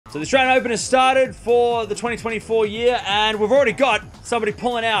So the Australian Open has started for the 2024 year, and we've already got somebody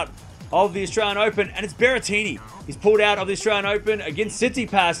pulling out of the Australian Open, and it's Berrettini. He's pulled out of the Australian Open against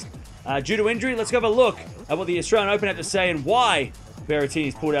Tsitsipas due to injury. Let's go have a look at what the Australian Open had to say and why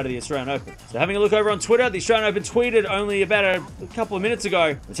Berrettini's pulled out of the Australian Open. So having a look over on Twitter, the Australian Open tweeted only about a couple of minutes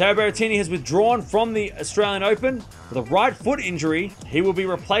ago, Matteo Berrettini has withdrawn from the Australian Open with a right foot injury. He will be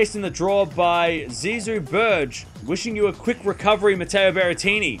replaced in the draw by Zizou Berge. Wishing you a quick recovery, Matteo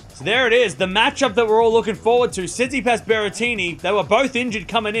Berrettini. So there it is, the matchup that we're all looking forward to. Tsitsipas Berrettini, they were both injured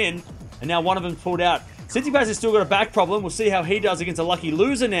coming in, and now one of them pulled out. Tsitsipas has still got a back problem. We'll see how he does against a lucky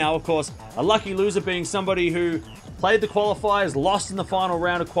loser now. Of course, a lucky loser being somebody who played the qualifiers, lost in the final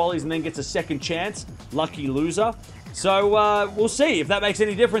round of qualies, and then gets a second chance. Lucky loser. So we'll see if that makes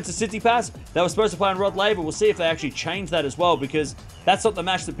any difference to Tsitsipas. They were supposed to play on Rod Laver. We'll see if they actually change that as well, because that's not the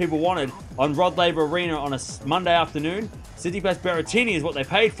match that people wanted on Rod Laver Arena on a Monday afternoon. Tsitsipas Berrettini is what they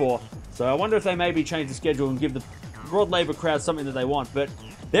paid for. So I wonder if they maybe change the schedule and give the Rod Laver crowd something that they want. But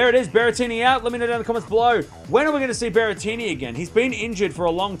there it is, Berrettini out. Let me know down in the comments below. When are we going to see Berrettini again? He's been injured for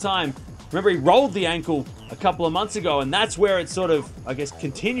a long time. Remember, he rolled the ankle a couple of months ago, and that's where it sort of, I guess,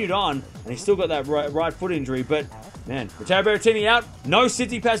 continued on, and he's still got that right foot injury. But, man, Matteo Berrettini out. No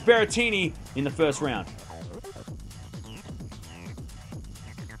Tsitsipas Berrettini in the first round.